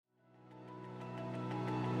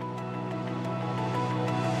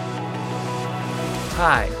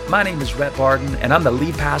Hi, my name is Rhett Barden, and I'm the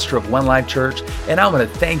lead pastor of One Life Church, and I want to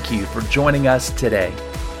thank you for joining us today.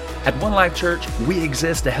 At One Life Church, we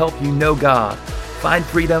exist to help you know God, find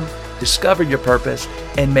freedom, discover your purpose,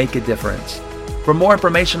 and make a difference. For more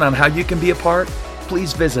information on how you can be a part,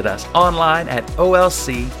 please visit us online at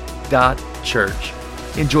olc.church.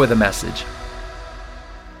 Enjoy the message.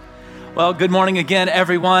 Well, good morning again,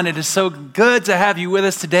 everyone. It is so good to have you with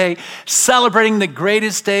us today, celebrating the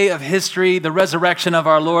greatest day of history, the resurrection of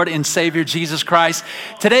our Lord and Savior, Jesus Christ.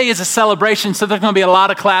 Today is a celebration, so there's going to be a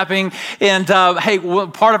lot of clapping. And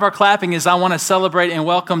part of our clapping is I want to celebrate and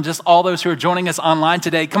welcome just all those who are joining us online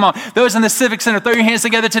today. Come on, those in the Civic Center, throw your hands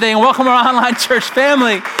together today and welcome our online church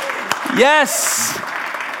family. Yes.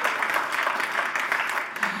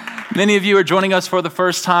 Many of you are joining us for the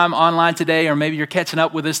first time online today, or maybe you're catching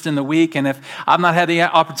up with us in the week. And if I've not had the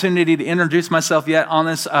opportunity to introduce myself yet on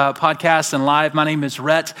this podcast and live, my name is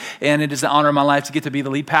Rhett, and it is the honor of my life to get to be the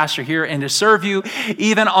lead pastor here and to serve you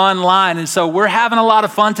even online. And so we're having a lot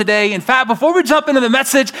of fun today. In fact, before we jump into the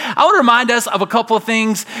message, I want to remind us of a couple of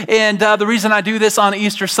things. And the reason I do this on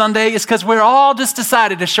Easter Sunday is because we're all just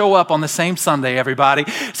decided to show up on the same Sunday, everybody.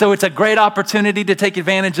 So it's a great opportunity to take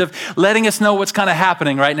advantage of letting us know what's kind of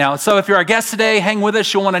happening right now. So if you're our guest today, hang with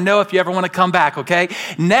us. You'll want to know if you ever want to come back, okay?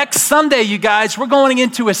 Next Sunday, you guys, we're going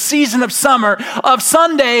into a season of summer of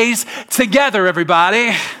Sundays together,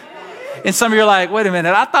 everybody. And some of you are like, wait a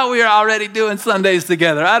minute, I thought we were already doing Sundays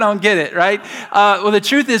together. I don't get it, right? Well, the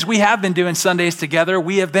truth is we have been doing Sundays together.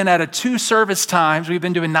 We have been at 2 service times. We've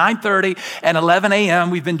been doing 9:30 and 11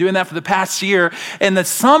 a.m. We've been doing that for the past year. And the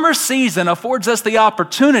summer season affords us the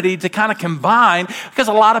opportunity to kind of combine, because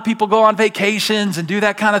a lot of people go on vacations and do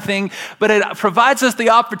that kind of thing. But it provides us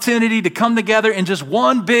the opportunity to come together in just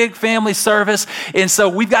one big family service. And so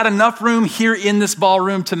we've got enough room here in this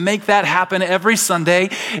ballroom to make that happen every Sunday.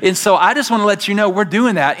 And so I just want to let you know we're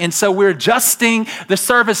doing that. And so we're adjusting the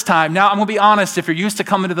service time. Now, I'm going to be honest, if you're used to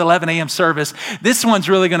coming to the 11 a.m. service, this one's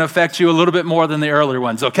really going to affect you a little bit more than the earlier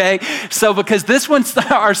ones, okay? So because this one's,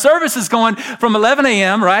 our service is going from 11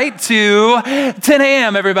 a.m., right, to 10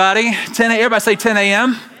 a.m., everybody. Everybody say 10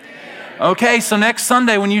 a.m. Okay, so next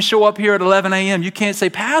Sunday when you show up here at 11 a.m., you can't say,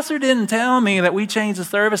 Pastor didn't tell me that we changed the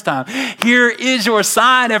service time. Here is your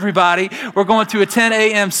sign, everybody. We're going to a 10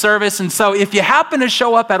 a.m. service. And so if you happen to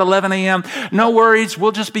show up at 11 a.m., no worries.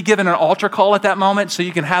 We'll just be giving an altar call at that moment so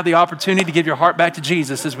you can have the opportunity to give your heart back to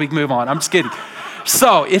Jesus as we move on. I'm just kidding.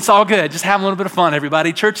 So it's all good. Just have a little bit of fun,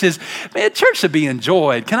 everybody. Church should be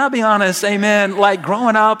enjoyed. Can I be honest? Amen. Like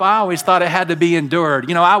growing up, I always thought it had to be endured.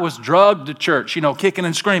 You know, I was drugged to church, kicking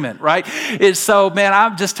and screaming, right?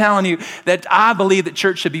 I'm just telling you that I believe that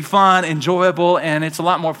church should be fun, enjoyable, and it's a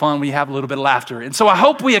lot more fun when you have a little bit of laughter. And so I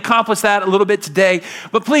hope we accomplish that a little bit today.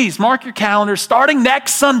 But please mark your calendar starting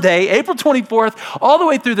next Sunday, April 24th, all the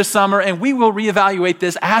way through the summer, and we will reevaluate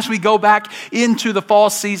this as we go back into the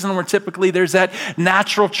fall season where typically there's that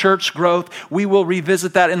natural church growth. We will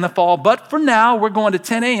revisit that in the fall. But for now, we're going to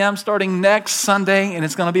 10 a.m. starting next Sunday, and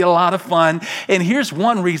it's going to be a lot of fun. And here's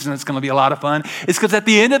one reason it's going to be a lot of fun. It's because at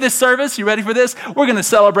the end of this service, you ready for this? We're going to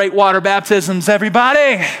celebrate water baptisms,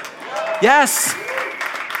 everybody. Yes.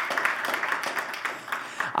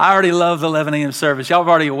 I already love the 11 a.m. service. Y'all are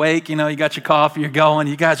already awake. You got your coffee, you're going.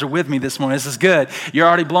 You guys are with me this morning. This is good. You're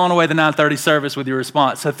already blowing away the 9:30 service with your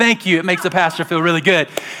response. So thank you. It makes the pastor feel really good.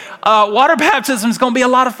 Water baptism is going to be a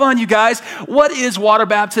lot of fun, you guys. What is water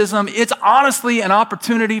baptism? It's honestly an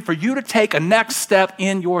opportunity for you to take a next step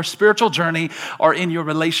in your spiritual journey or in your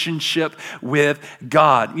relationship with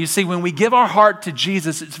God. You see, when we give our heart to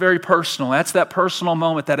Jesus, it's very personal. That's that personal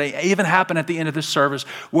moment that even happened at the end of this service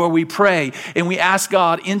where we pray and we ask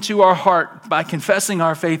God into our heart by confessing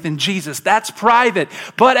our faith in Jesus. That's private.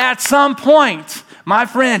 But at some point, my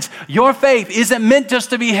friends, your faith isn't meant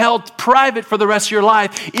just to be held private for the rest of your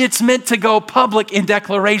life. It's meant to go public in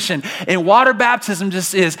declaration. And water baptism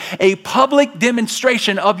just is a public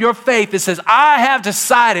demonstration of your faith that says, I have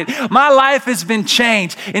decided my life has been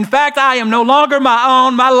changed. In fact, I am no longer my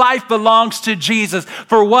own. My life belongs to Jesus.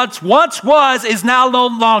 For what once was is now no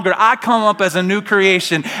longer. I come up as a new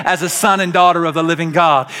creation, as a son and daughter of the living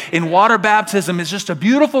God. And water baptism is just a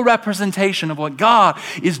beautiful representation of what God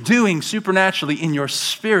is doing supernaturally in your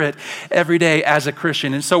spirit every day as a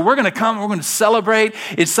Christian. And so we're going to celebrate.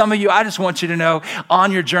 And some of you, I just want you to know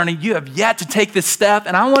on your journey, you have yet to take this step.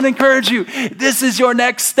 And I want to encourage you, this is your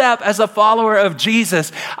next step as a follower of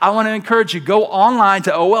Jesus. I want to encourage you, go online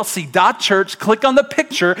to olc.church, click on the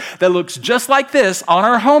picture that looks just like this on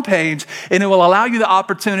our homepage, and it will allow you the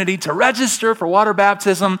opportunity to register for water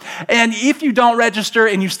baptism. And if you don't register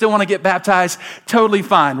and you still want to get baptized, totally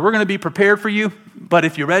fine. We're going to be prepared for you. but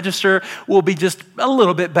if you register, we'll be just a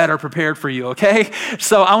little bit better prepared for you, okay?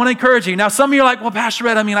 So I want to encourage you. Now, some of you are like, well, Pastor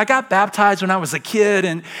Red, I got baptized when I was a kid,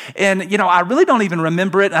 and I really don't even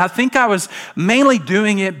remember it. And I think I was mainly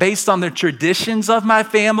doing it based on the traditions of my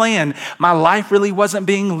family, and my life really wasn't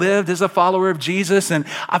being lived as a follower of Jesus. And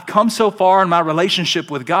I've come so far in my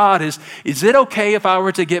relationship with God. Is it okay if I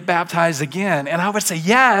were to get baptized again? And I would say,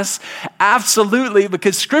 yes, absolutely,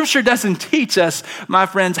 because Scripture doesn't teach us, my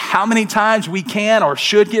friends, how many times we can or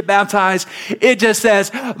should get baptized. It just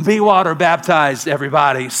says, be water baptized,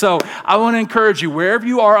 everybody. So I want to encourage you, wherever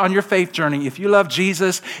you are on your faith journey, if you love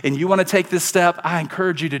Jesus and you want to take this step, I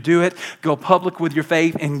encourage you to do it. Go public with your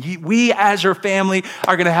faith, and we as your family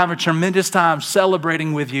are going to have a tremendous time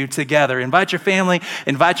celebrating with you together. Invite your family,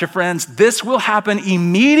 invite your friends. This will happen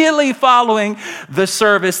immediately following the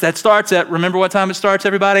service that starts at, remember what time it starts,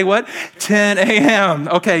 everybody? What? 10 a.m.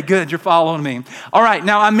 Okay, good. You're following me. All right.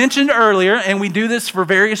 Now, I mentioned earlier, and we do this for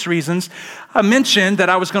various reasons, I mentioned that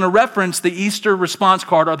I was going to reference the Easter response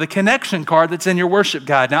card or the connection card that's in your worship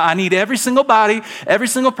guide. Now, I need every single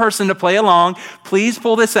person to play along. Please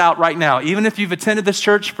pull this out right now. Even if you've attended this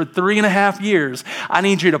church for 3.5 years, I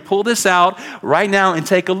need you to pull this out right now and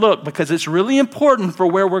take a look, because it's really important for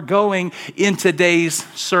where we're going in today's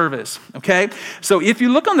service, okay? So if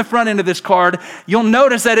you look on the front end of this card, you'll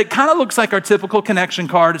notice that it kind of looks like our typical connection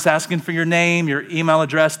card. It's asking for your name, your email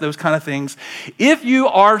address, those kind of things. If you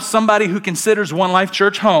are somebody who considers One Life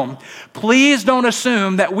Church home, please don't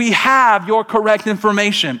assume that we have your correct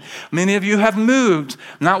information. Many of you have moved,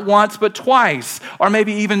 not once, but twice, or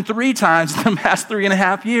maybe even 3 times in the past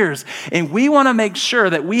 3.5 years. And we want to make sure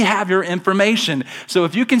that we have your information. So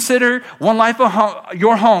if you consider One Life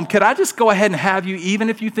your home, could I just go ahead and have you, even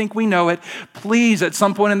if you think we know it, please, at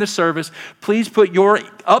some point in the service, please put your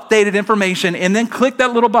updated information and then click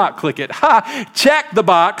that little box. Click it. Check the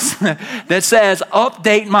box that says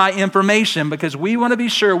update my information, because we want to be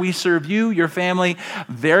sure we serve you, your family,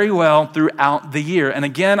 very well throughout the year. And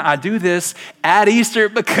again, I do this at Easter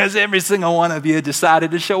because every single one of you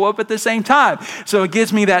decided to show up at the same time. So it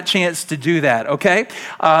gives me that chance to do that, okay?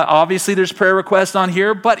 Obviously, there's prayer requests on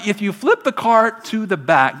here, but if you flip the card to the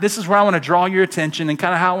back, this is where I want to draw your attention and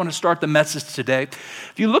kind of how I want to start the message today.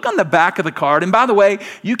 If you look on the back of the card, and by the way,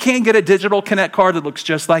 you can get a digital Connect card that looks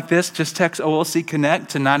just like this. Just text OLC Connect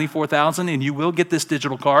to 94,000 and you will get this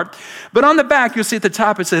digital card. But on the back, you'll see at the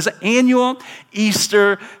top, it says Annual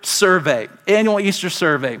Easter Survey. Annual Easter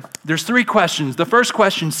Survey. There's 3 questions. The first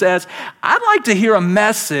question says, I'd like to hear a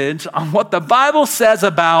message on what the Bible says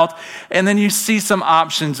about, and then you see some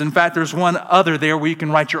options. In fact, there's one other there where you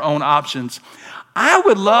can write your own options. I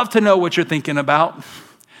would love to know what you're thinking about.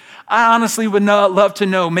 I honestly would love to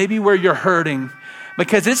know maybe where you're hurting,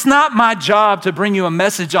 because it's not my job to bring you a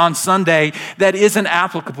message on Sunday that isn't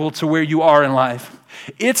applicable to where you are in life.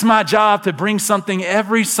 It's my job to bring something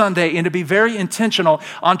every Sunday and to be very intentional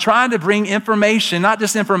on trying to bring information, not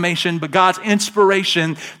just information, but God's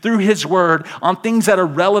inspiration through His Word on things that are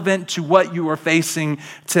relevant to what you are facing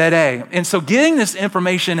today. And so getting this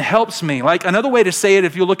information helps me. Like another way to say it,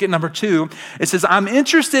 if you look at number 2, it says, I'm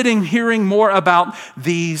interested in hearing more about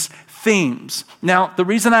these themes. Now, the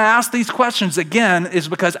reason I ask these questions again is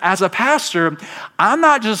because as a pastor, I'm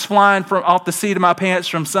not just flying off the seat of my pants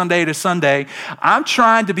from Sunday to Sunday. I'm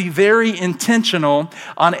trying to be very intentional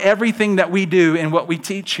on everything that we do and what we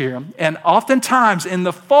teach here. And oftentimes in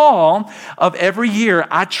the fall of every year,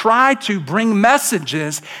 I try to bring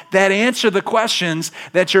messages that answer the questions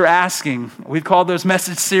that you're asking. We've called those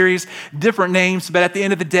message series different names, but at the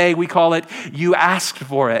end of the day, we call it You Asked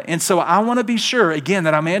For It. And so I want to be sure, again,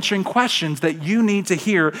 that I'm answering questions that you need to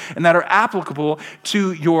hear and that are applicable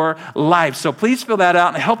to your life. So please fill that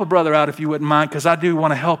out and help a brother out if you wouldn't mind, because I do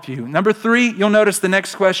want to help you. Number 3, you'll notice the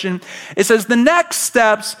next question. It says, the next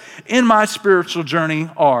steps in my spiritual journey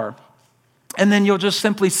are, and then you'll just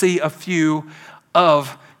simply see a few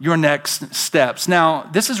of your next steps. Now,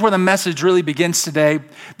 this is where the message really begins today.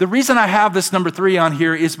 The reason I have this number 3 on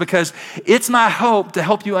here is because it's my hope to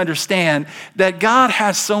help you understand that God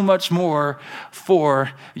has so much more for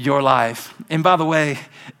your life. And by the way,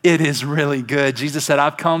 it is really good. Jesus said,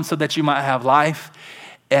 I've come so that you might have life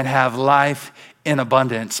and have life in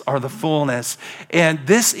abundance, or the fullness. And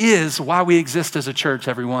this is why we exist as a church,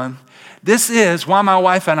 everyone. This is why my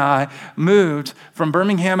wife and I moved from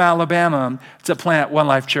Birmingham, Alabama to plant One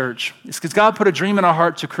Life Church. It's because God put a dream in our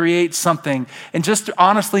heart to create something, and just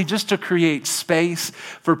to create space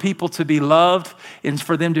for people to be loved and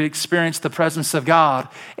for them to experience the presence of God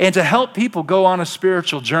and to help people go on a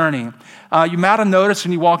spiritual journey. You might have noticed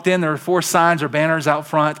when you walked in, there are 4 signs or banners out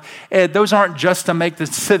front. Those aren't just to make the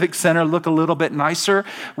Civic Center look a little bit nicer,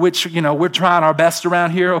 which, we're trying our best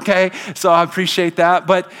around here, okay? So I appreciate that.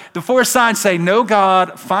 But the 4 signs say, know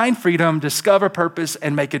God, find freedom, discover purpose,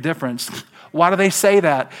 and make a difference. Why do they say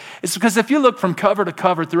that? It's because if you look from cover to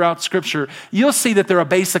cover throughout Scripture, you'll see that there are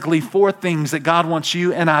basically 4 things that God wants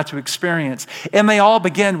you and I to experience. And they all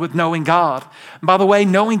begin with knowing God. And by the way,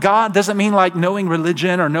 knowing God doesn't mean like knowing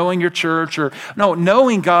religion or knowing your church. No,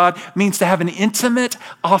 knowing God means to have an intimate,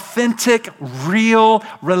 authentic, real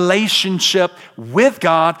relationship with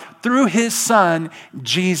God through His Son,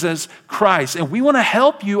 Jesus Christ. And we want to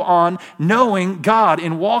help you on knowing God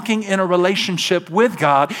and walking in a relationship with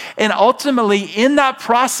God. And ultimately, in that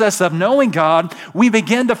process of knowing God, we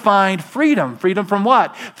begin to find freedom. Freedom from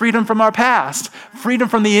what? Freedom from our past. Freedom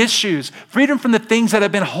from the issues. Freedom from the things that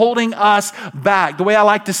have been holding us back. The way I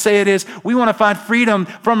like to say it is, we want to find freedom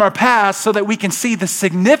from our past so that we can see the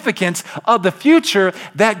significance of the future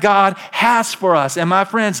that God has for us. And my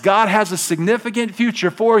friends, God has a significant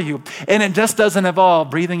future for you. And it just doesn't involve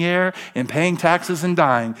breathing air and paying taxes and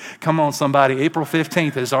dying. Come on, somebody. April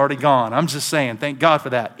 15th is already gone. I'm just saying, thank God for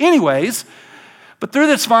that. Anyways, but through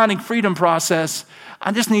this finding freedom process,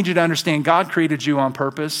 I just need you to understand God created you on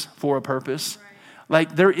purpose, for a purpose.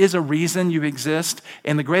 Like there is a reason you exist.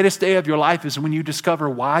 And the greatest day of your life is when you discover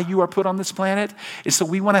why you are put on this planet. And so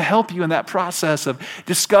we want to help you in that process of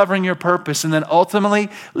discovering your purpose and then ultimately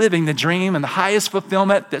living the dream and the highest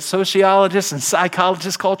fulfillment that sociologists and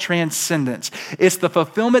psychologists call transcendence. It's the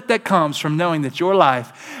fulfillment that comes from knowing that your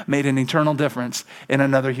life made an eternal difference in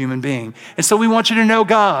another human being. And so we want you to know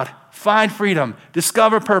God. Find freedom,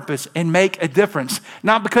 discover purpose, and make a difference.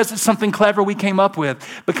 Not because it's something clever we came up with,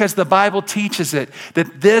 because the Bible teaches it,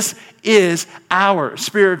 that this is our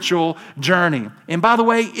spiritual journey. And by the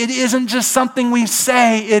way, it isn't just something we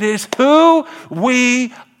say, it is who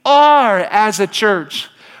we are as a church.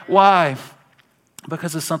 Why?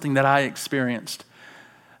 Because it's something that I experienced.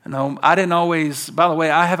 I didn't always, by the way,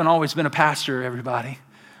 I haven't always been a pastor, everybody.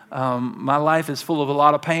 My life is full of a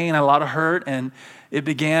lot of pain, a lot of hurt, and it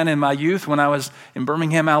began in my youth when I was in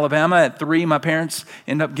Birmingham, Alabama. At 3, my parents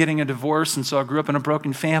ended up getting a divorce, and so I grew up in a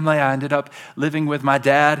broken family. I ended up living with my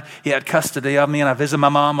dad. He had custody of me, and I visited my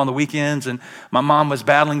mom on the weekends, and my mom was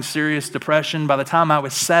battling serious depression. By the time I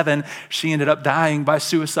was 7, she ended up dying by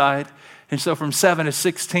suicide. And so from 7 to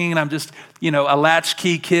 16, I'm just, a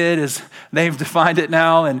latchkey kid as they've defined it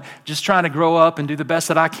now, and just trying to grow up and do the best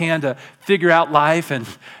that I can to figure out life. And,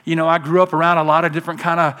 I grew up around a lot of different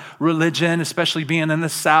kind of religion, especially being in the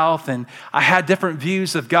South, and I had different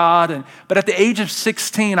views of God. But at the age of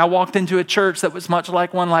 16, I walked into a church that was much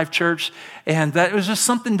like One Life Church, and that was just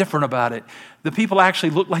something different about it. The people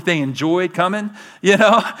actually looked like they enjoyed coming,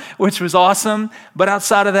 which was awesome. But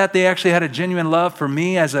outside of that, they actually had a genuine love for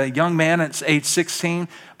me as a young man at age 16.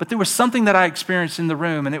 But there was something that I experienced in the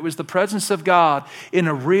room, and it was the presence of God in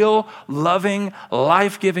a real, loving,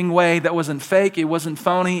 life-giving way that wasn't fake, it wasn't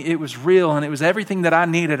phony, it was real, and it was everything that I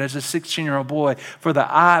needed as a 16-year-old boy for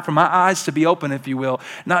my eyes to be open, if you will,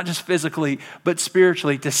 not just physically, but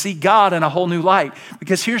spiritually, to see God in a whole new light.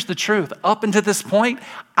 Because here's the truth. Up until this point,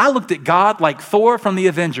 I looked at God like Thor from the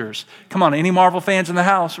Avengers. Come on, any Marvel fans in the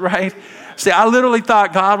house, right? See, I literally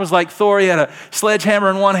thought God was like Thor. He had a sledgehammer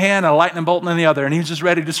in one hand and a lightning bolt in the other, and he was just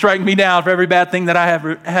ready to strike me down for every bad thing that I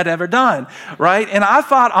had ever done, right? And I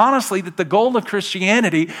thought, honestly, that the goal of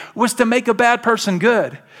Christianity was to make a bad person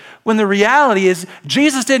good. When the reality is,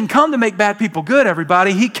 Jesus didn't come to make bad people good,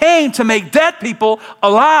 everybody. He came to make dead people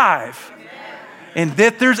alive. And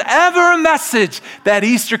if there's ever a message that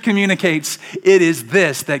Easter communicates, it is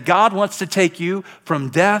this, that God wants to take you from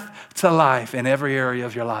death to life in every area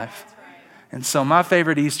of your life. And so my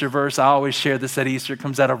favorite Easter verse, I always share this at Easter,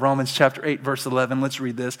 comes out of Romans chapter 8, verse 11. Let's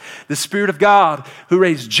read this. The Spirit of God who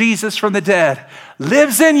raised Jesus from the dead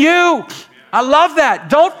lives in you. I love that.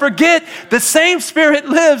 Don't forget, the same Spirit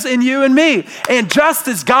lives in you and me. And just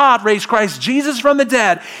as God raised Christ Jesus from the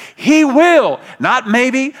dead, He will, not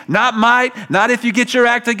maybe, not might, not if you get your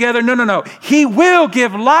act together. No. He will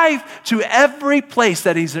give life to every place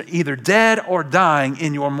that is either dead or dying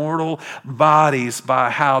in your mortal bodies by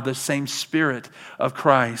how the same Spirit of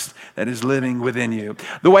Christ that is living within you.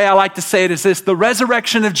 The way I like to say it is this: the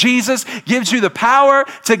resurrection of Jesus gives you the power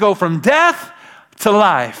to go from death to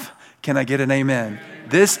life. Can I get an amen?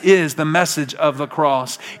 This is the message of the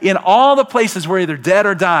cross. In all the places we're either dead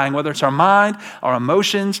or dying, whether it's our mind, our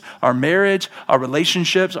emotions, our marriage, our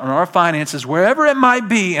relationships, or our finances, wherever it might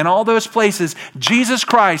be, in all those places, Jesus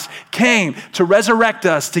Christ came to resurrect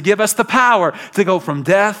us, to give us the power to go from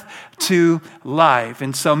death to life.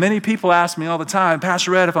 And so many people ask me all the time,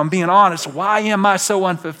 Pastor Ed, if I'm being honest, why am I so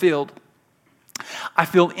unfulfilled? I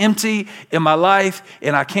feel empty in my life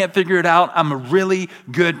and I can't figure it out. I'm a really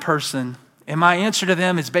good person. And my answer to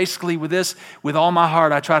them is basically with all my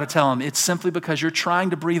heart, I try to tell them, it's simply because you're trying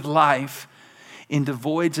to breathe life into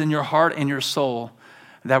voids in your heart and your soul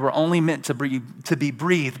that were only meant to be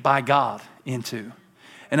breathed by God into.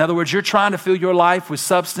 In other words, you're trying to fill your life with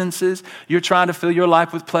substances. You're trying to fill your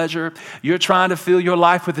life with pleasure. You're trying to fill your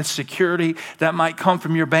life with the security that might come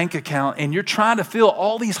from your bank account. And you're trying to fill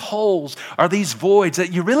all these holes or these voids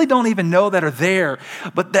that you really don't even know that are there,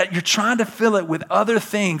 but that you're trying to fill it with other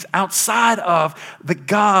things outside of the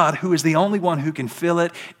God who is the only one who can fill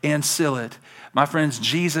it and seal it. My friends,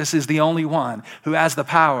 Jesus is the only one who has the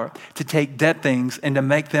power to take dead things and to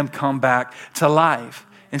make them come back to life.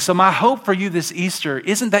 And so my hope for you this Easter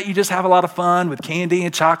isn't that you just have a lot of fun with candy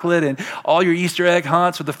and chocolate and all your Easter egg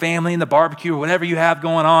hunts with the family and the barbecue or whatever you have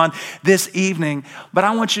going on this evening. But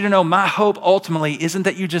I want you to know my hope ultimately isn't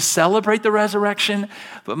that you just celebrate the resurrection,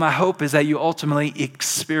 but my hope is that you ultimately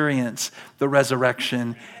experience the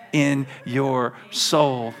resurrection in your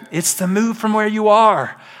soul. It's to move from where you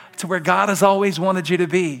are to where God has always wanted you to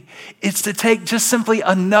be. It's to take just simply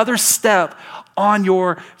another step on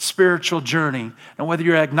your spiritual journey. And whether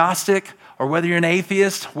you're agnostic or whether you're an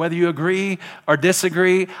atheist, whether you agree or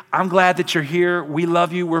disagree, I'm glad that you're here. We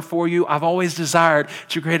love you. We're for you. I've always desired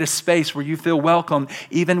to create a space where you feel welcome,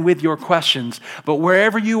 even with your questions. But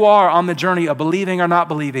wherever you are on the journey of believing or not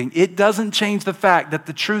believing, it doesn't change the fact that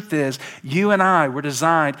the truth is you and I were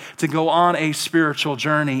designed to go on a spiritual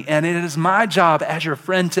journey. And it is my job as your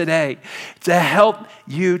friend today to help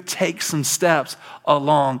you take some steps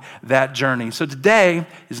along that journey. So today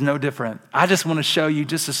is no different. I just want to show you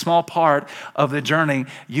just a small part of the journey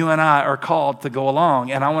you and I are called to go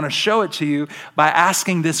along. And I want to show it to you by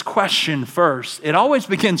asking this question first. It always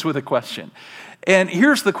begins with a question. And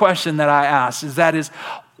here's the question that I ask is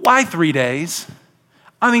why 3 days?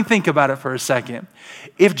 I mean, think about it for a second.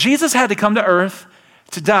 If Jesus had to come to earth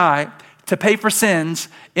to die, to pay for sins,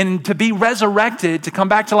 and to be resurrected, to come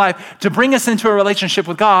back to life, to bring us into a relationship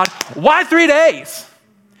with God, why 3 days?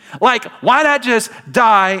 Like, why not just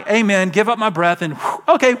die, amen, give up my breath, and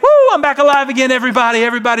okay, I'm back alive again, everybody.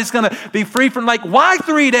 Everybody's going to be free from, why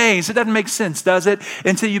 3 days? It doesn't make sense, does it?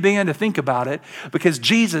 Until you begin to think about it. Because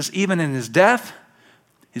Jesus, even in his death,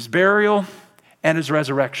 his burial, and his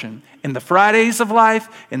resurrection, in the Fridays of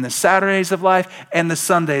life, in the Saturdays of life, and the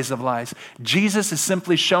Sundays of life, Jesus is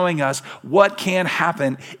simply showing us what can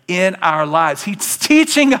happen in our lives. He's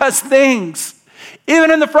teaching us things, even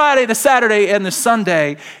in the Friday, the Saturday, and the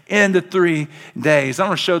Sunday, in the 3 days. I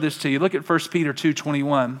want to show this to you. Look at 1 Peter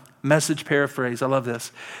 2:21, Message paraphrase. I love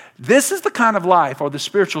this. This is the kind of life or the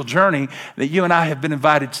spiritual journey that you and I have been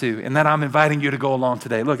invited to, and that I'm inviting you to go along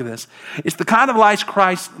today. Look at this. It's the kind of life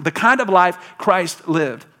Christ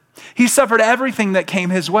lived. He suffered everything that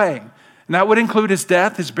came his way. And that would include his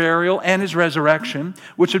death, his burial, and his resurrection,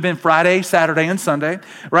 which would have been Friday, Saturday, and Sunday,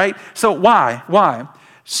 right? So why? Why?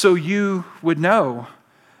 So you would know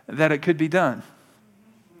that it could be done.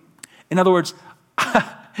 In other words,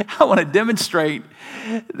 I want to demonstrate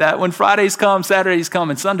that when Fridays come, Saturdays come,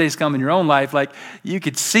 and Sundays come in your own life, you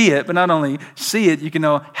could see it, but not only see it, you can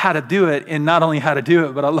know how to do it, and not only how to do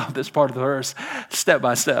it, but I love this part of the verse, step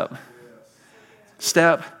by step.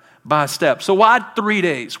 Step by step. So why 3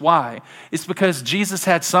 days? Why? It's because Jesus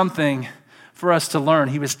had something for us to learn.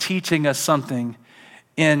 He was teaching us something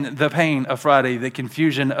in the pain of Friday, the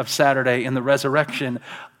confusion of Saturday, and the resurrection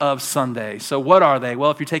of Sunday. So what are they?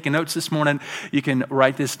 Well, if you're taking notes this morning, you can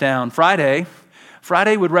write this down. Friday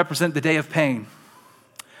would represent the day of pain.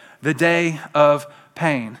 The day of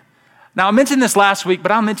pain. Now, I mentioned this last week,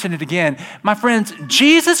 but I'll mention it again. My friends,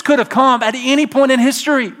 Jesus could have come at any point in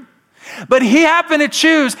history, but he happened to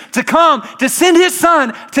choose to come, to send his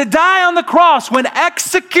son to die on the cross when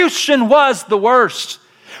execution was the worst.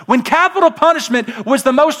 When capital punishment was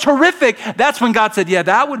the most horrific, that's when God said, yeah,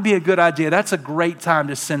 that would be a good idea. That's a great time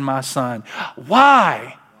to send my son.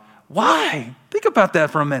 Why? Why? Think about that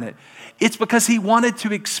for a minute. It's because he wanted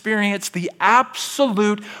to experience the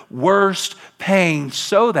absolute worst pain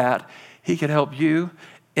so that he could help you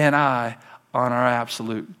and I on our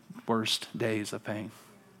absolute worst days of pain.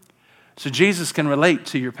 So Jesus can relate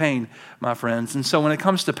to your pain, my friends. And so when it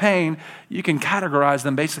comes to pain, you can categorize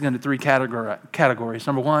them basically into three categories.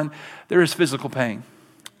 Number one, there is physical pain.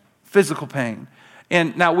 physical pain.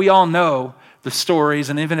 And now we all know the stories,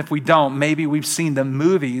 and even if we don't, maybe we've seen the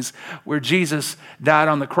movies where Jesus died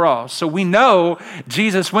on the cross. So we know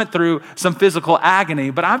Jesus went through some physical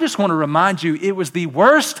agony, but I just want to remind you, it was the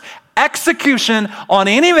worst execution on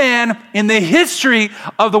any man in the history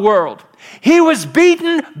of the world. He was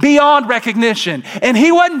beaten beyond recognition, and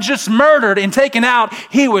he wasn't just murdered and taken out,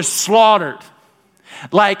 he was slaughtered.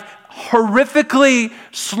 Like horrifically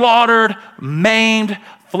slaughtered, maimed,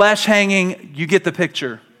 flesh hanging, you get the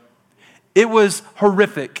picture. It was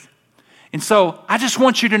horrific. And so I just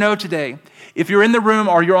want you to know today, if you're in the room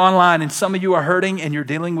or you're online and some of you are hurting and you're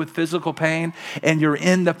dealing with physical pain and you're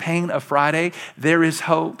in the pain of Friday, there is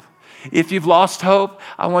hope. If you've lost hope,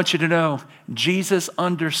 I want you to know Jesus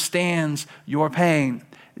understands your pain.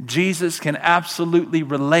 Jesus can absolutely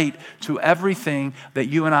relate to everything that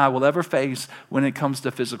you and I will ever face when it comes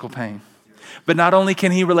to physical pain. But not only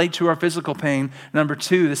can he relate to our physical pain, number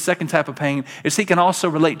two, the second type of pain, is he can also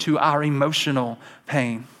relate to our emotional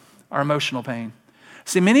pain. Our emotional pain.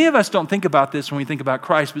 See, many of us don't think about this when we think about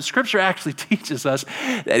Christ, but Scripture actually teaches us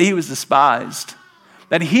that he was despised,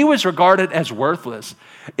 that he was regarded as worthless.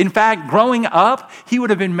 In fact, growing up, he would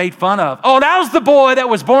have been made fun of. Oh, that was the boy that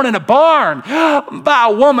was born in a barn by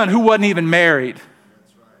a woman who wasn't even married.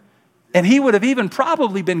 And he would have even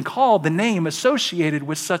probably been called the name associated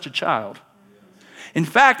with such a child. In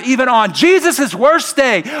fact, even on Jesus' worst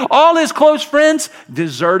day, all his close friends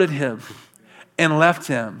deserted him and left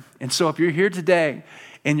him. And so if you're here today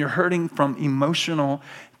and you're hurting from emotional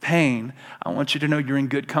pain, I want you to know you're in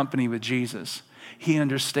good company with Jesus. He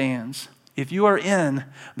understands. If you are in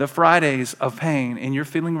the Fridays of pain and you're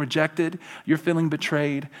feeling rejected, you're feeling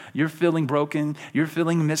betrayed, you're feeling broken, you're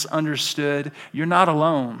feeling misunderstood, you're not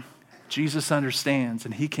alone. Jesus understands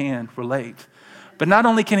and he can relate. But not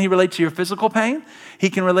only can he relate to your physical pain,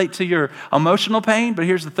 he can relate to your emotional pain, but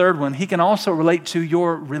here's the third one. He can also relate to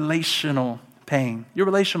your relational pain. Your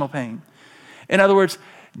relational pain. In other words,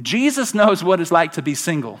 Jesus knows what it's like to be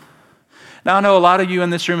single. Now, I know a lot of you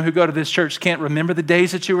in this room who go to this church can't remember the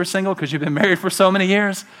days that you were single because you've been married for so many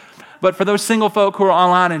years. But for those single folk who are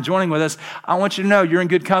online and joining with us, I want you to know you're in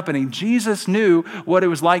good company. Jesus knew what it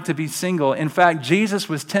was like to be single. In fact, Jesus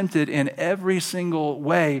was tempted in every single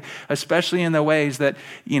way, especially in the ways that,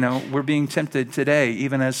 we're being tempted today,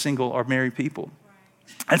 even as single or married people.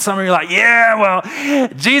 And some of you are like, yeah, well,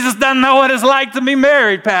 Jesus doesn't know what it's like to be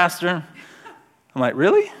married, Pastor. I'm like,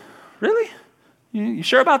 really? Really? You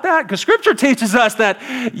sure about that? Because Scripture teaches us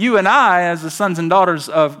that you and I, as the sons and daughters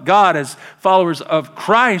of God, as followers of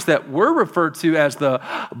Christ, that we're referred to as the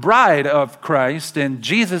bride of Christ, and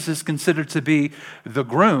Jesus is considered to be the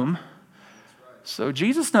groom. So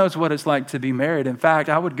Jesus knows what it's like to be married. In fact,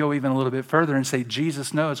 I would go even a little bit further and say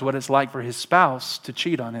Jesus knows what it's like for his spouse to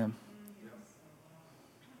cheat on him.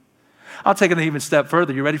 I'll take it an even step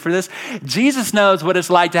further. You ready for this? Jesus knows what it's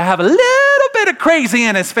like to have a little bit of crazy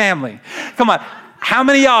in his family. Come on. How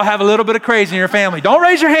many of y'all have a little bit of crazy in your family? Don't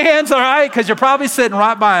raise your hands, all right? Because you're probably sitting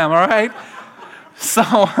right by them, all right? So,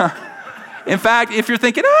 in fact, if you're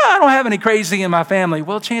thinking, I don't have any crazy in my family,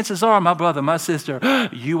 well, chances are, my brother, my sister,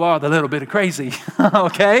 you are the little bit of crazy,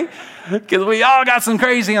 okay? Because we all got some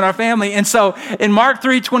crazy in our family. And so in Mark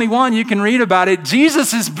 3:21, you can read about it.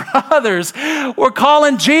 Jesus' brothers were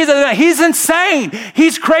calling Jesus, he's insane.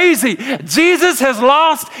 He's crazy. Jesus has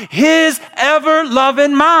lost his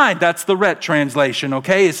ever-loving mind. That's the Rhett translation,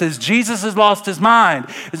 okay? It says Jesus has lost his mind.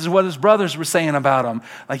 This is what his brothers were saying about him.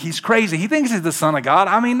 Like, he's crazy. He thinks he's the Son of God.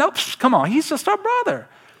 I mean, nope, come on. He's just our brother.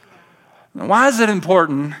 Why is it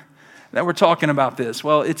important that we're talking about this?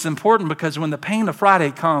 Well, it's important because when the pain of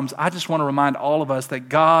Friday comes, I just want to remind all of us that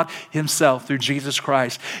God himself, through Jesus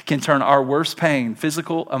Christ, can turn our worst pain,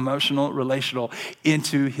 physical, emotional, relational,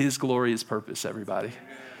 into his glorious purpose, everybody.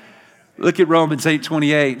 Look at Romans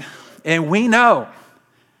 8:28. And we know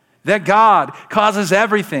that God causes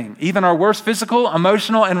everything, even our worst physical,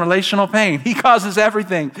 emotional, and relational pain. He causes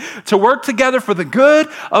everything to work together for the good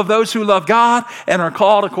of those who love God and are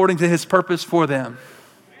called according to his purpose for them.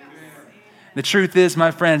 The truth is,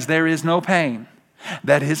 my friends, there is no pain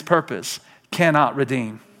that his purpose cannot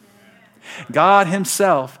redeem. God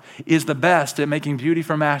himself is the best at making beauty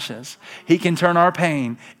from ashes. He can turn our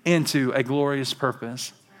pain into a glorious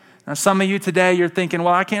purpose. Now, some of you today, you're thinking,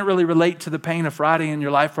 well, I can't really relate to the pain of Friday in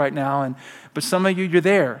your life right now. But some of you, you're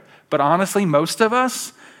there. But honestly, most of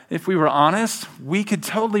us, if we were honest, we could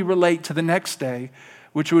totally relate to the next day,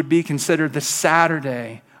 which would be considered the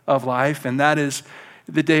Saturday of life, and that is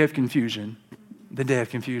the day of confusion. The day of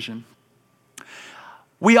confusion.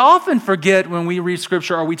 We often forget when we read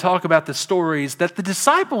Scripture or we talk about the stories that the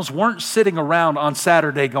disciples weren't sitting around on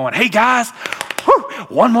Saturday going, hey guys,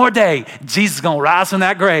 one more day, Jesus is going to rise from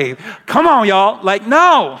that grave. Come on, y'all. Like,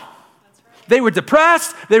 no. They were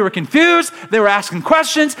depressed. They were confused. They were asking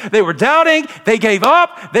questions. They were doubting. They gave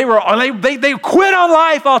up. They quit on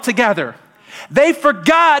life altogether. They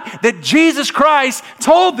forgot that Jesus Christ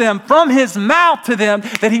told them from his mouth to them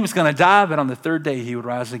that he was going to die, but on the third day he would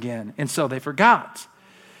rise again. And so they forgot.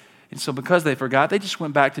 And so because they forgot, they just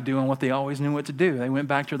went back to doing what they always knew what to do. They went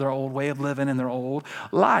back to their old way of living and their old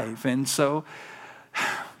life. And so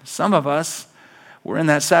some of us, we're in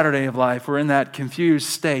that Saturday of life. We're in that confused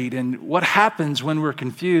state. And what happens when we're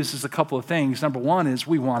confused is a couple of things. Number one is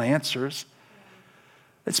we want answers.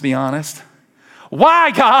 Let's be honest.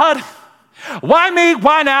 Why, God? Why me?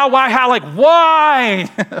 Why now? Why how? Like, why?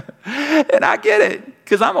 And I get it,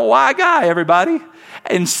 because I'm a why guy, everybody.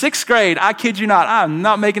 In 6th grade, I kid you not, I'm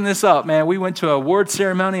not making this up, man. We went to an award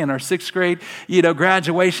ceremony in our 6th grade,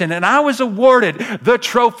 graduation, and I was awarded the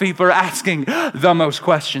trophy for asking the most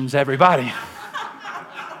questions, everybody.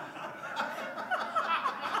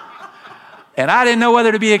 And I didn't know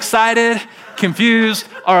whether to be excited, confused,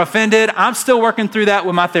 or offended. I'm still working through that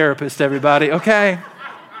with my therapist, everybody, okay?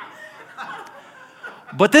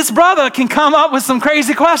 But this brother can come up with some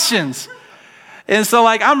crazy questions. And so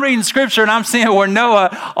I'm reading scripture and I'm seeing where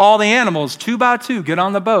Noah, all the animals, 2 by 2, get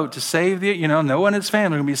on the boat to save Noah and his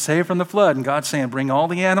family are going to be saved from the flood. And God's saying, bring all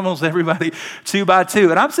the animals, everybody, 2 by 2.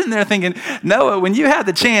 And I'm sitting there thinking, Noah, when you had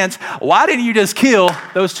the chance, why didn't you just kill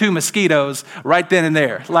those 2 mosquitoes right then and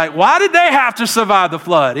there? Like, why did they have to survive the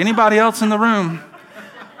flood? Anybody else in the room?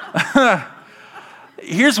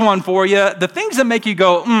 Here's one for you. The things that make you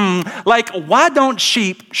go, like, why don't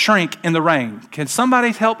sheep shrink in the rain? Can somebody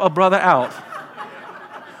help a brother out?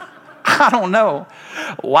 I don't know.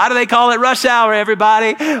 Why do they call it rush hour,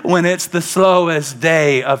 everybody, when it's the slowest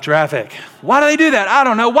day of traffic? Why do they do that? I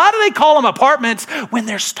don't know. Why do they call them apartments when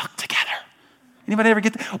they're stuck together? Anybody ever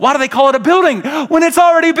get that? Why do they call it a building when it's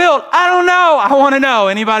already built? I don't know. I want to know.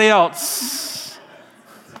 Anybody else?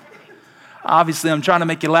 Obviously, I'm trying to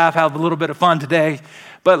make you laugh, have a little bit of fun today.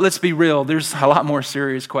 But let's be real. There's a lot more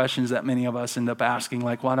serious questions that many of us end up asking,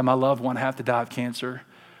 like, why did my loved one have to die of cancer?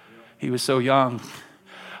 He was so young.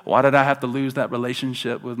 Why did I have to lose that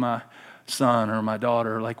relationship with my son or my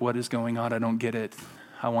daughter? Like, what is going on? I don't get it.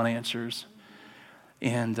 I want answers.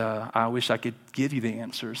 And I wish I could give you the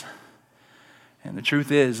answers. And the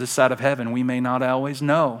truth is, this side of heaven, we may not always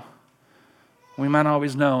know. We might not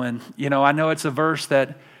always know. And, I know it's a verse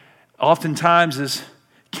that oftentimes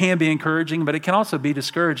can be encouraging, but it can also be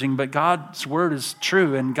discouraging. But God's word is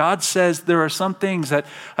true. And God says there are some things that,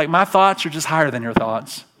 like, my thoughts are just higher than your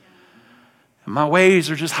thoughts. My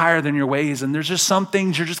ways are just higher than your ways. And there's just some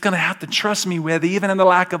things you're just going to have to trust me with, even in the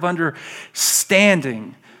lack of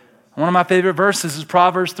understanding. One of my favorite verses is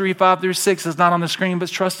Proverbs 3:5-6. It's not on the screen, but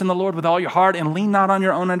trust in the Lord with all your heart and lean not on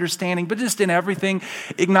your own understanding, but just in everything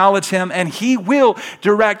acknowledge him, and he will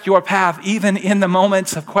direct your path, even in the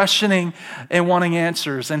moments of questioning and wanting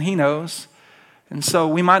answers. And he knows. And so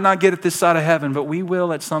we might not get it this side of heaven, but we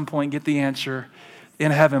will at some point get the answer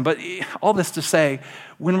in heaven. But all this to say,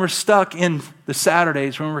 when we're stuck in the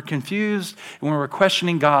Saturdays, when we're confused, when we're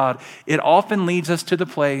questioning God, it often leads us to the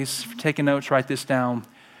place, taking notes, write this down.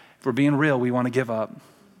 If we're being real, we want to give up.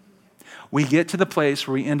 We get to the place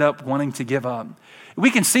where we end up wanting to give up.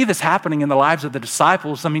 We can see this happening in the lives of the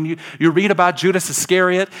disciples. I mean, you read about Judas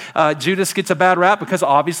Iscariot. Judas gets a bad rap because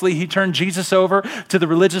obviously he turned Jesus over to the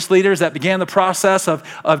religious leaders that began the process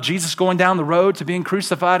of Jesus going down the road to being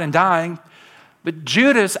crucified and dying. But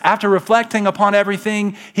Judas, after reflecting upon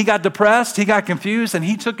everything, he got depressed, he got confused, and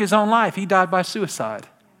he took his own life. He died by suicide.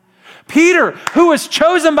 Peter, who was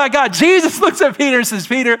chosen by God, Jesus looks at Peter and says,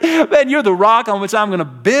 Peter, man, you're the rock on which I'm going to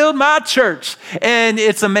build my church. And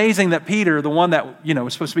it's amazing that Peter, the one that,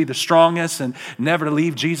 was supposed to be the strongest and never to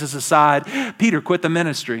leave Jesus aside, Peter quit the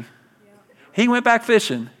ministry. He went back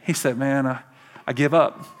fishing. He said, man, I give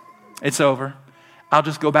up. It's over. I'll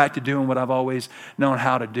just go back to doing what I've always known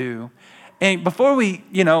how to do. And before we,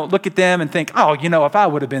 look at them and think, if I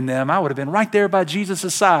would have been them, I would have been right there by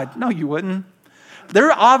Jesus' side. No, you wouldn't.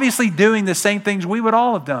 They're obviously doing the same things we would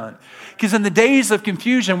all have done. Because in the days of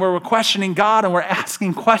confusion where we're questioning God and we're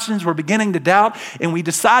asking questions, we're beginning to doubt, and we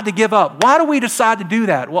decide to give up. Why do we decide to do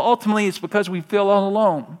that? Well, ultimately, it's because we feel all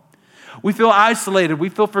alone. We feel isolated. We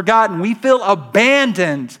feel forgotten. We feel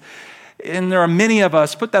abandoned. And there are many of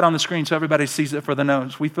us, put that on the screen so everybody sees it for the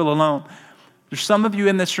notes. We feel alone. There's some of you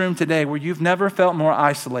in this room today where you've never felt more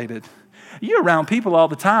isolated. You're around people all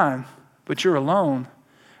the time, but you're alone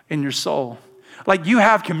in your soul. Like, you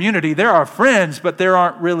have community. There are friends, but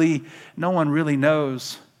no one really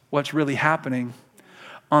knows what's really happening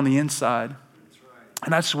on the inside.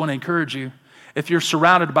 And I just want to encourage you, If you're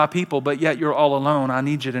surrounded by people, but yet you're all alone, I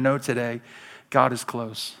need you to know today, God is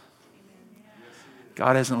close.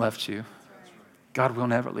 God hasn't left you. God will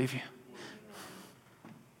never leave you.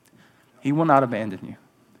 He will not abandon you.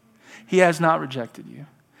 He has not rejected you.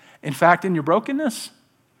 In fact, in your brokenness,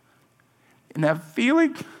 in that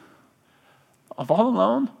feeling of all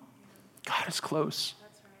alone, God is close.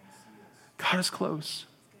 God is close.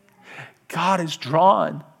 God is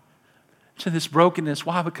drawn to this brokenness.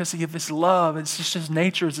 Why? Because of his love. It's just his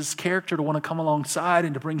nature, it's his character to want to come alongside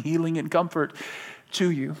and to bring healing and comfort to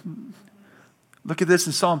you. Look at this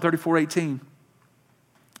in Psalm 34:18.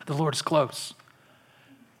 The Lord is close.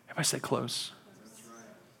 Everybody say close.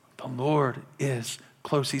 The Lord is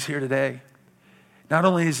close. He's here today. Not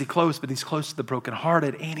only is he close, but he's close to the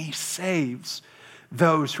brokenhearted, and he saves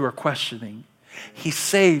those who are questioning. He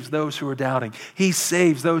saves those who are doubting. He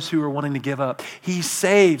saves those who are wanting to give up. He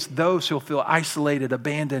saves those who feel isolated,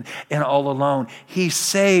 abandoned, and all alone. He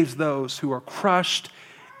saves those who are crushed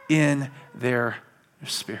in their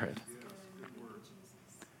spirit.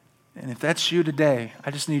 And if that's you today,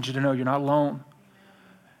 I just need you to know you're not alone.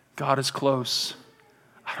 God is close.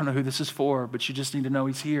 I don't know who this is for, but you just need to know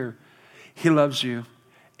he's here. He loves you.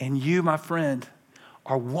 And you, my friend,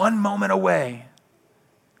 are one moment away,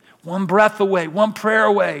 one breath away, one prayer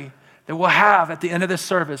away that we'll have at the end of this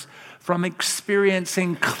service from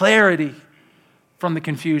experiencing clarity from the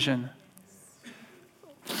confusion.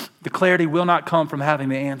 The clarity will not come from having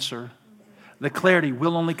the answer. The clarity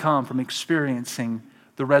will only come from experiencing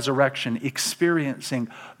the resurrection, experiencing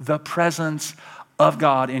the presence of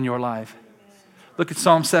God in your life. Look at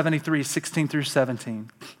Psalm 73, 16 through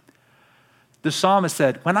 17. The psalmist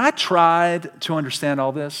said, when I tried to understand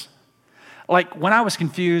all this, like when I was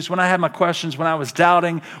confused, when I had my questions, when I was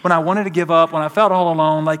doubting, when I wanted to give up, when I felt all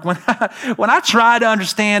alone, like when I tried to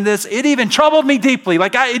understand this, it even troubled me deeply.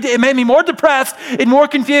 Like it made me more depressed and more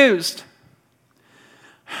confused.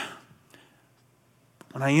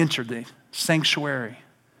 When I entered the sanctuary,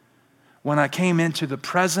 when I came into the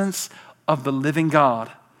presence of the living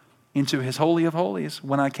God, into his holy of holies,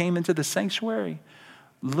 when I came into the sanctuary,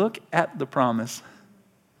 look at the promise.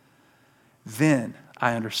 Then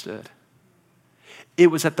I understood. It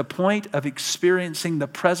was at the point of experiencing the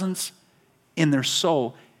presence in their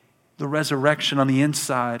soul, the resurrection on the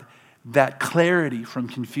inside, that clarity from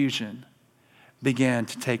confusion began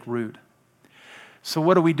to take root. So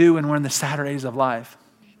what do we do when we're in the Saturdays of life?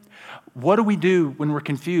 What do we do when we're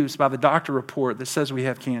confused by the doctor report that says we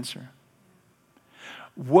have cancer?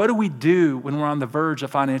 What do we do when we're on the verge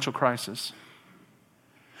of financial crisis?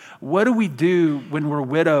 What do we do when we're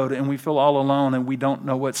widowed and we feel all alone and we don't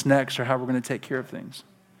know what's next or how we're going to take care of things?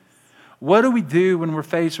 What do we do when we're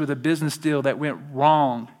faced with a business deal that went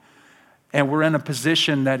wrong and we're in a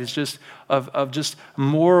position that is just of just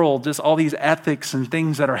moral, just all these ethics and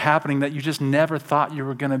things that are happening that you just never thought you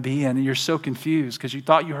were going to be in, and you're so confused because you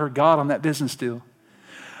thought you heard God on that business deal?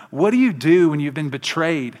 What do you do when you've been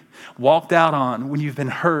betrayed, walked out on, when you've been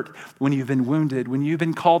hurt, when you've been wounded, when you've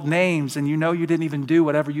been called names and you know you didn't even do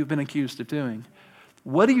whatever you've been accused of doing?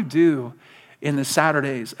 What do you do in the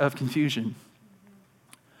Saturdays of confusion?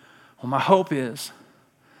 Well, my hope is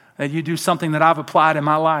that you do something that I've applied in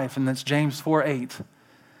my life, and that's James 4:8.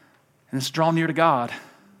 And it's draw near to God.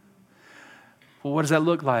 Well, what does that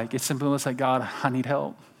look like? It simply looks like, God, I need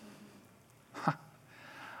help.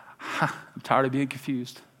 I'm tired of being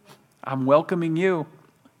confused. I'm welcoming you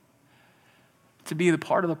to be the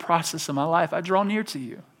part of the process of my life. I draw near to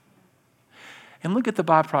you. And look at the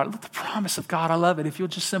byproduct. Look at the promise of God. I love it. If you'll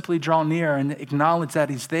just simply draw near and acknowledge that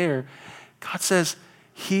he's there, God says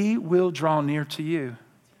he will draw near to you.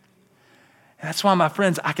 And that's why, my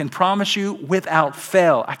friends, I can promise you without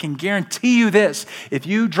fail, I can guarantee you this. If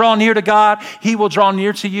you draw near to God, he will draw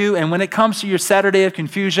near to you. And when it comes to your Saturday of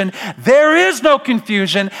confusion, there is no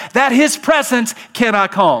confusion that his presence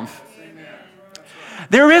cannot calm.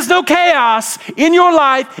 There is no chaos in your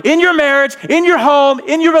life, in your marriage, in your home,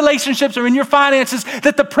 in your relationships, or in your finances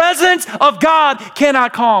that the presence of God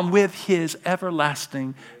cannot calm with his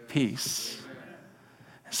everlasting peace.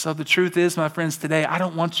 So the truth is, my friends, today, I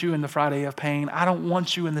don't want you in the Friday of pain. I don't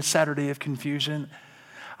want you in the Saturday of confusion.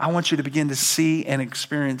 I want you to begin to see and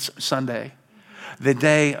experience Sunday, the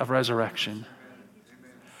day of resurrection.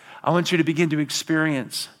 I want you to begin to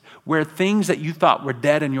experience where things that you thought were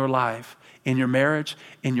dead in your life in your marriage,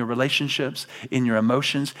 in your relationships, in your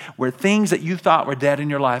emotions, where things that you thought were dead in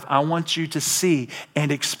your life, I want you to see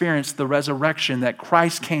and experience the resurrection that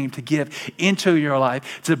Christ came to give into your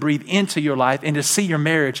life, to breathe into your life, and to see your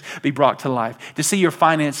marriage be brought to life, to see your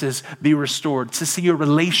finances be restored, to see your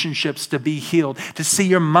relationships to be healed, to see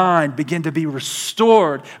your mind begin to be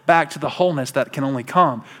restored back to the wholeness that can only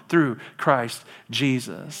come through Christ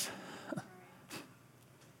Jesus.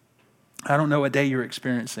 I don't know what day you're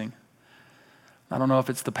experiencing. I don't know if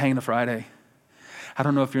it's the pain of Friday. I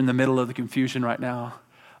don't know if you're in the middle of the confusion right now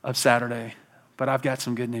of Saturday, but I've got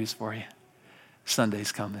some good news for you.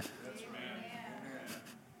 Sunday's coming.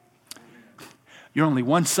 You're only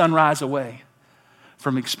one sunrise away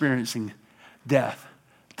from experiencing death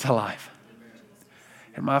to life.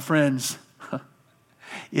 And my friends,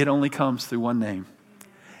 it only comes through one name,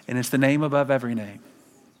 and it's the name above every name.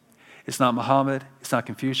 It's not Muhammad. It's not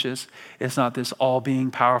Confucius. It's not this all-being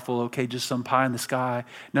powerful, okay, just some pie in the sky.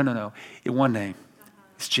 No. One name.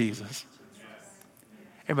 It's Jesus.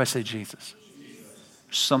 Everybody say Jesus.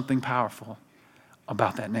 There's something powerful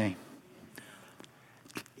about that name.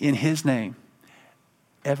 In his name,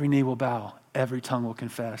 every knee will bow, every tongue will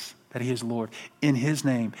confess that he is Lord. In his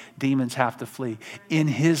name, demons have to flee. In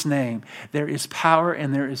his name, there is power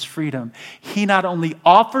and there is freedom. He not only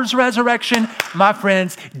offers resurrection, my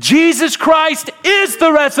friends, Jesus Christ is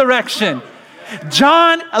the resurrection.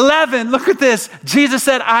 John 11, look at this. Jesus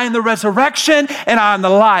said, I am the resurrection and I am the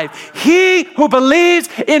life. He who believes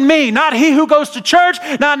in me, not he who goes to church,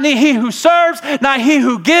 not he who serves, not he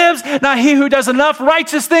who gives, not he who does enough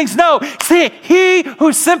righteous things. No, see, he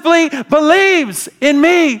who simply believes in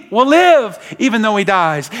me will live even though he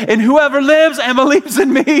dies. And whoever lives and believes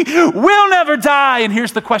in me will never die. And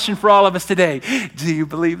here's the question for all of us today. Do you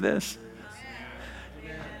believe this?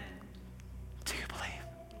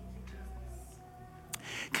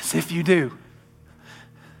 Because if you do,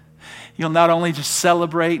 you'll not only just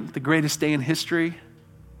celebrate the greatest day in history,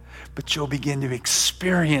 but you'll begin to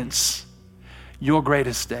experience your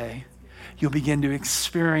greatest day. You'll begin to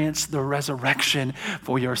experience the resurrection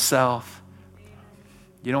for yourself.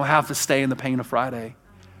 You don't have to stay in the pain of Friday.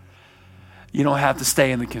 You don't have to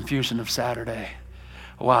stay in the confusion of Saturday.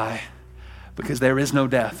 Why? Because there is no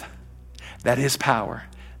death that his power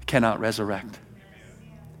cannot resurrect.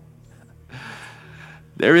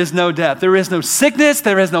 There is no death. There is no sickness.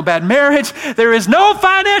 There is no bad marriage. There is no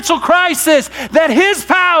financial crisis that his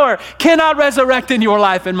power cannot resurrect in your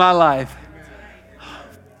life, in my life.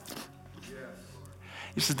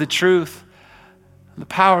 This is the truth, the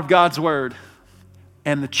power of God's word.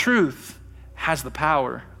 And the truth has the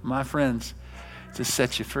power, my friends, to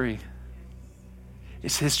set you free.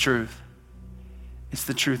 It's his truth. It's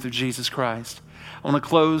the truth of Jesus Christ. I want to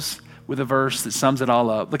close with a verse that sums it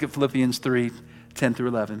all up. Look at Philippians 3, 10 through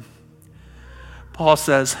 11. Paul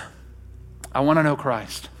says, I want to know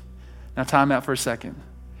Christ. Now time out for a second.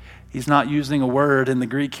 He's not using a word in the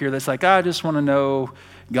Greek here that's like, I just want to know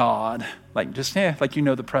God. Like just, like you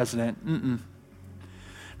know the president.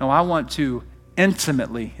 No, I want to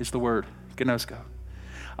intimately, is the word, gnosko.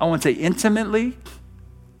 I want to intimately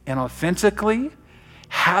and authentically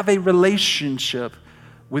have a relationship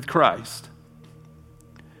with Christ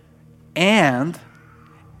and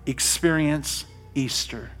experience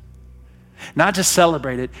Easter. Not just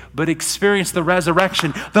celebrate it, but experience the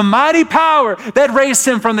resurrection, the mighty power that raised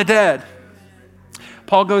him from the dead.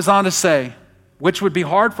 Paul goes on to say, which would be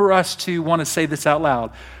hard for us to want to say this out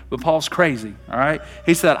loud, but Paul's crazy, all right?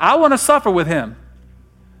 He said, I want to suffer with him.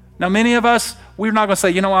 Now, many of us, we're not going to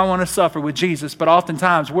say, I want to suffer with Jesus, but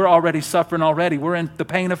oftentimes we're already suffering already. We're in the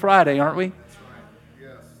pain of Friday, aren't we? That's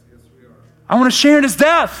right. Yes, we are. I want to share in his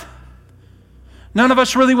death. None of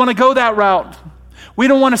us really want to go that route. We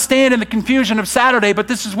don't want to stand in the confusion of Saturday, but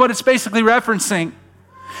this is what it's basically referencing.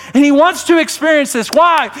 And he wants to experience this.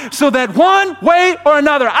 Why? So that one way or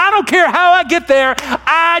another, I don't care how I get there,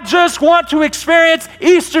 I just want to experience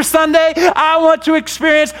Easter Sunday. I want to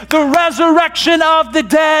experience the resurrection of the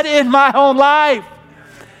dead in my own life.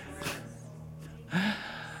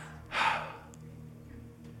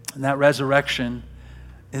 And that resurrection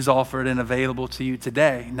is offered and available to you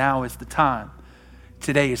today. Now is the time.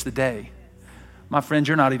 Today is the day. My friends,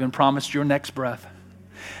 you're not even promised your next breath.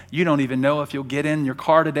 You don't even know if you'll get in your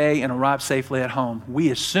car today and arrive safely at home.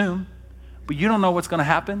 We assume, but you don't know what's going to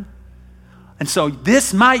happen. And so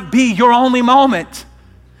this might be your only moment.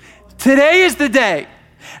 Today is the day.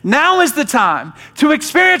 Now is the time to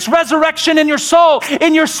experience resurrection in your soul,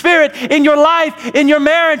 in your spirit, in your life, in your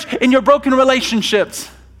marriage, in your broken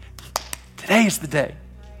relationships. Today is the day.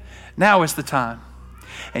 Now is the time.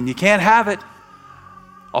 And you can't have it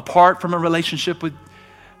apart from a relationship with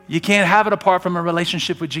You can't have it apart from a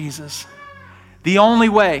relationship with Jesus. The only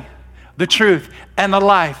way, the truth, and the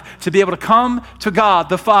life to be able to come to God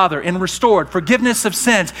the Father and restored forgiveness of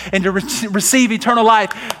sins and to receive eternal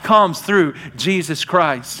life comes through Jesus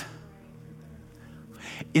Christ.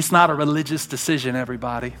 It's not a religious decision,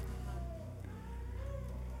 everybody.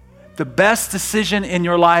 The best decision in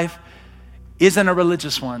your life isn't a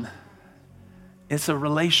religious one. It's a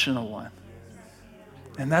relational one.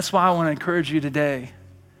 And that's why I want to encourage you today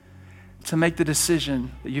to make the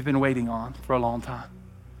decision that you've been waiting on for a long time.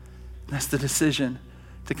 That's the decision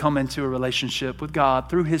to come into a relationship with God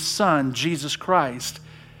through his Son, Jesus Christ,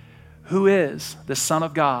 who is the Son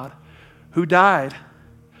of God, who died,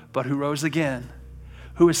 but who rose again,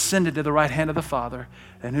 who ascended to the right hand of the Father,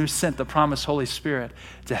 and who sent the promised Holy Spirit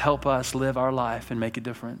to help us live our life and make a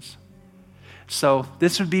difference. So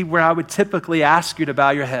this would be where I would typically ask you to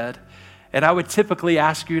bow your head, and I would typically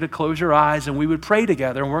ask you to close your eyes, and we would pray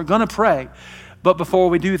together, and we're going to pray. But before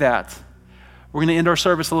we do that, we're going to end our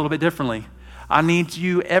service a little bit differently. I need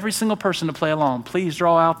you, every single person, to play along. Please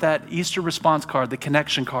draw out that Easter response card, the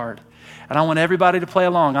connection card. And I want everybody to play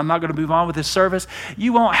along. I'm not going to move on with this service.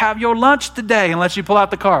 You won't have your lunch today unless you pull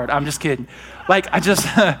out the card. I'm just kidding. I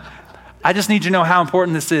just need you to know how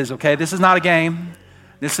important this is, okay? This is not a game.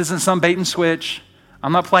 This isn't some bait and switch.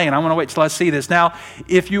 I'm not playing. I want to wait till I see this. Now,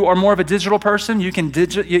 if you are more of a digital person, you can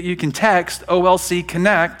text OLC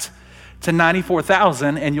Connect to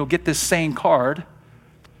 94,000 and you'll get this same card.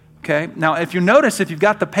 Okay? Now, if you notice, if you've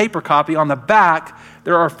got the paper copy on the back,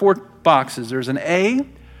 there are 4 boxes. There's an A,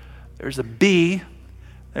 there's a B,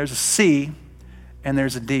 there's a C, and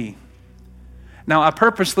there's a D. Now, I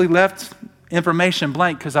purposely left information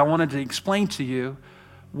blank because I wanted to explain to you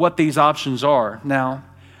what these options are. Now,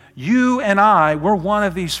 you and I, we're one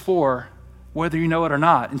of these 4, whether you know it or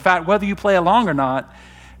not. In fact, whether you play along or not,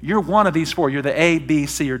 you're one of these 4. You're the A, B,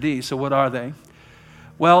 C, or D. So what are they?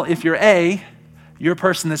 Well, if you're A, you're a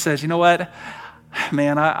person that says, you know what,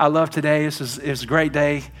 man, I love today. It's a great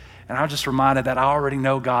day. And I'm just reminded that I already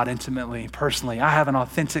know God intimately, personally. I have an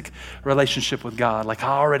authentic relationship with God. Like I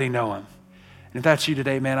already know him. And if that's you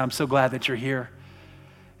today, man, I'm so glad that you're here.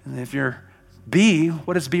 And if you're B,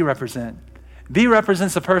 what does B represent? B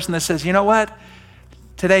represents the person that says, you know what?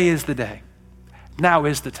 Today is the day. Now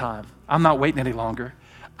is the time. I'm not waiting any longer.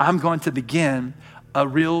 I'm going to begin a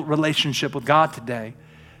real relationship with God today.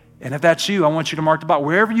 And if that's you, I want you to mark the box.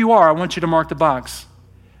 Wherever you are, I want you to mark the box.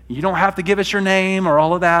 You don't have to give us your name or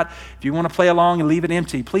all of that. If you want to play along and leave it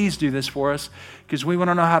empty, please do this for us because we want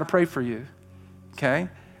to know how to pray for you. Okay?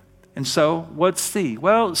 And so what's C?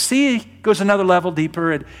 Well, C goes another level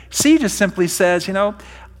deeper. And C just simply says, you know,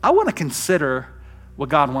 I want to consider what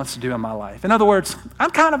God wants to do in my life. In other words, I'm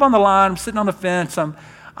kind of on the line. I'm sitting on the fence. I'm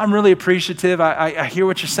really appreciative. I hear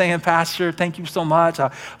what you're saying, Pastor. Thank you so much. I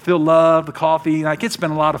feel love, the coffee. Like it's been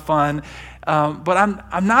a lot of fun. But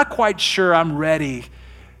I'm not quite sure I'm ready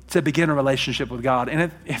to begin a relationship with God.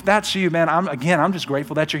 And if that's you, man, I'm just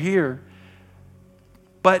grateful that you're here.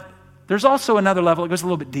 But there's also another level. It goes a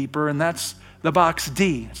little bit deeper, and that's the box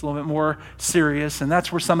D. It's a little bit more serious, and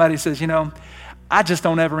that's where somebody says, you know, I just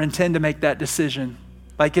don't ever intend to make that decision.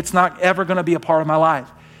 Like it's not ever going to be a part of my life.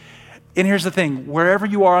 And here's the thing, wherever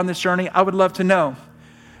you are on this journey, I would love to know.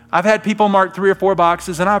 I've had people mark 3 or 4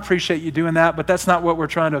 boxes, and I appreciate you doing that, but that's not what we're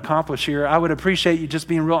trying to accomplish here. I would appreciate you just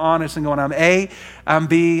being real honest and going, I'm A, I'm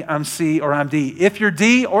B, I'm C, or I'm D. If you're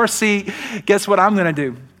D or C, guess what I'm going to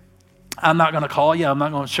do? I'm not going to call you. I'm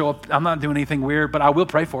not going to show up. I'm not doing anything weird, but I will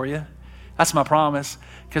pray for you. That's my promise.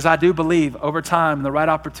 Because I do believe over time, the right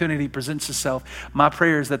opportunity presents itself. My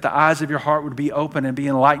prayer is that the eyes of your heart would be open and be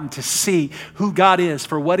enlightened to see who God is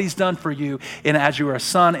for what he's done for you. And as you are a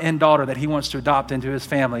son and daughter that he wants to adopt into his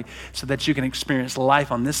family so that you can experience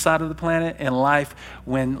life on this side of the planet and life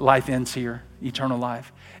when life ends here, eternal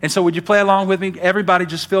life. And so would you play along with me? Everybody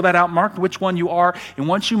just fill that out. Mark which one you are. And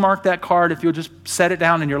once you mark that card, if you'll just set it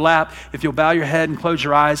down in your lap, if you'll bow your head and close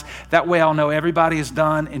your eyes, that way I'll know everybody is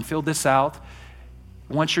done and fill this out.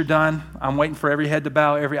 Once you're done, I'm waiting for every head to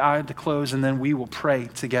bow, every eye to close, and then we will pray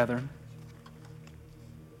together.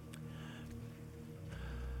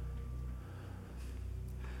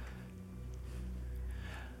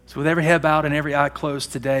 So with every head bowed and every eye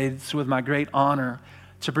closed today, it's with my great honor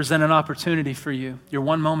to present an opportunity for you. You're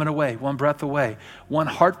one moment away, one breath away, one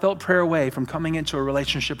heartfelt prayer away from coming into a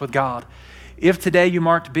relationship with God. If today you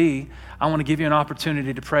marked B, I want to give you an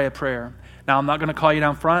opportunity to pray a prayer. Now, I'm not going to call you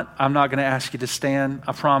down front. I'm not going to ask you to stand.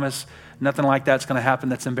 I promise nothing like that's going to happen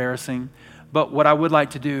that's embarrassing. But what I would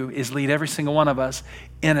like to do is lead every single one of us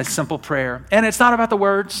in a simple prayer. And it's not about the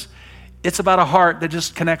words. It's about a heart that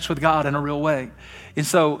just connects with God in a real way. And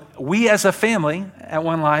so we as a family at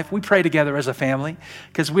One Life, we pray together as a family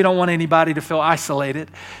because we don't want anybody to feel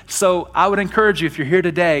isolated. So I would encourage you, if you're here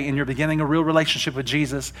today and you're beginning a real relationship with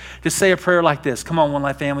Jesus, just say a prayer like this. Come on, One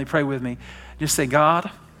Life family, pray with me. Just say, God,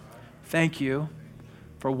 thank you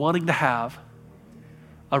for wanting to have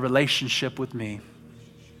a relationship with me.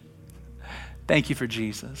 Thank you for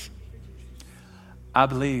Jesus. I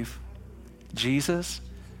believe Jesus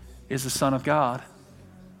is the Son of God.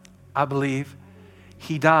 I believe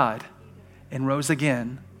he died and rose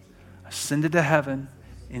again, ascended to heaven,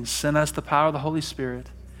 and sent us the power of the Holy Spirit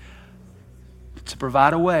to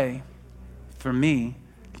provide a way for me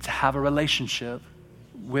to have a relationship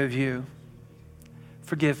with you.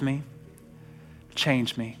 Forgive me.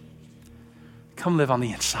 Change me. Come live on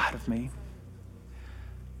the inside of me.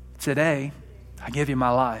 Today, I give you my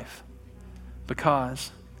life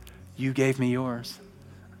because you gave me yours.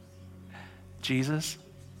 Jesus,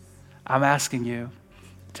 I'm asking you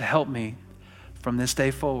to help me from this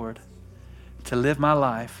day forward to live my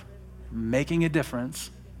life making a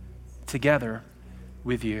difference together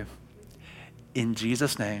with you. In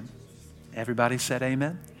Jesus' name, everybody said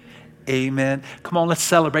amen. Amen. Come on, let's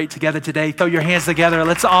celebrate together today. Throw your hands together.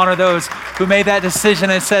 Let's honor those who made that decision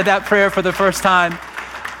and said that prayer for the first time.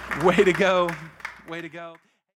 Way to go. Way to go.